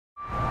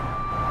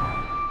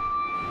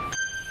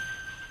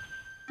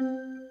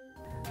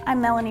I'm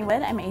Melanie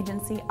Wood. I'm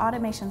Agency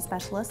Automation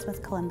Specialist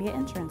with Columbia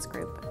Insurance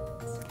Group.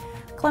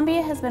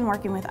 Columbia has been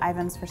working with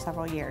Ivans for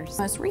several years.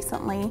 Most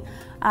recently,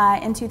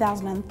 in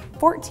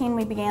 2014,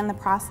 we began the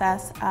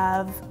process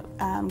of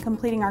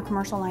completing our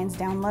commercial lines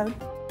download.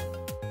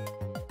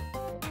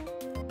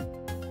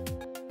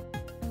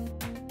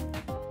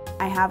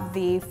 I have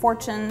the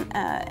fortune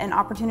and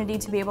opportunity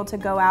to be able to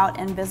go out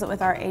and visit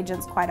with our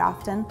agents quite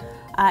often.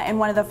 And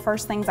one of the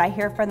first things I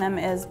hear from them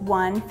is,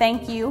 one,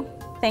 thank you.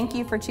 Thank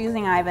you for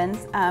choosing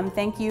Ivans.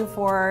 Thank you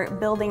for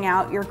building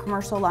out your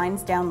commercial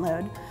lines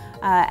download.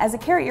 As a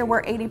carrier,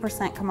 we're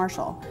 80%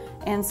 commercial.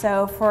 And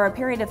so for a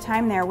period of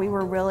time there, we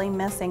were really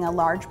missing a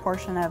large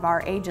portion of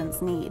our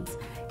agents' needs.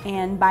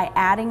 And by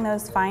adding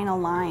those final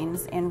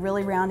lines and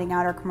really rounding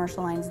out our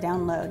commercial lines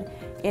download,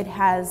 it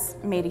has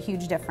made a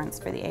huge difference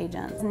for the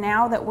agents.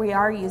 Now that we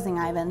are using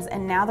Ivans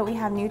and now that we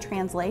have new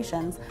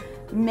translations,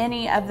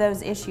 many of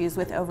those issues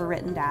with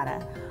overwritten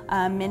data,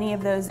 many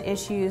of those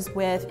issues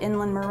with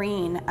inland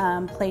marine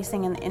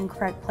placing an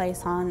incorrect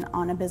place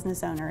on a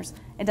business owner's,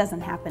 it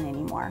doesn't happen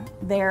anymore.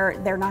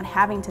 They're not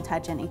having to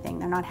touch anything.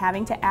 They're not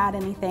having to add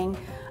anything.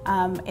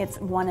 It's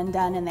one and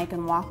done, and they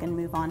can walk and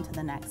move on to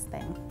the next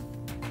thing.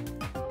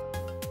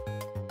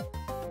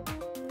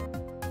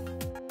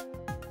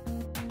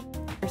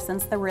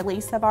 Since the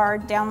release of our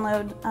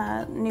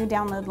new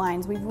download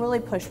lines, we've really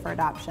pushed for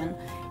adoption.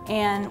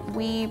 And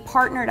we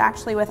partnered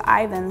actually with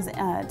Ivans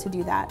to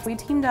do that. We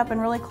teamed up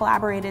and really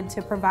collaborated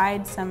to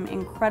provide some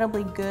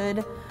incredibly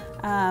good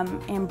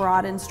and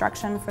broad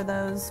instruction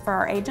for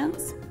our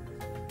agents.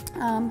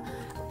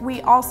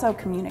 We also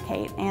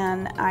communicate,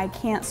 and I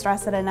can't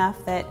stress it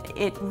enough that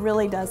it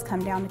really does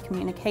come down to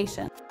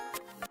communication.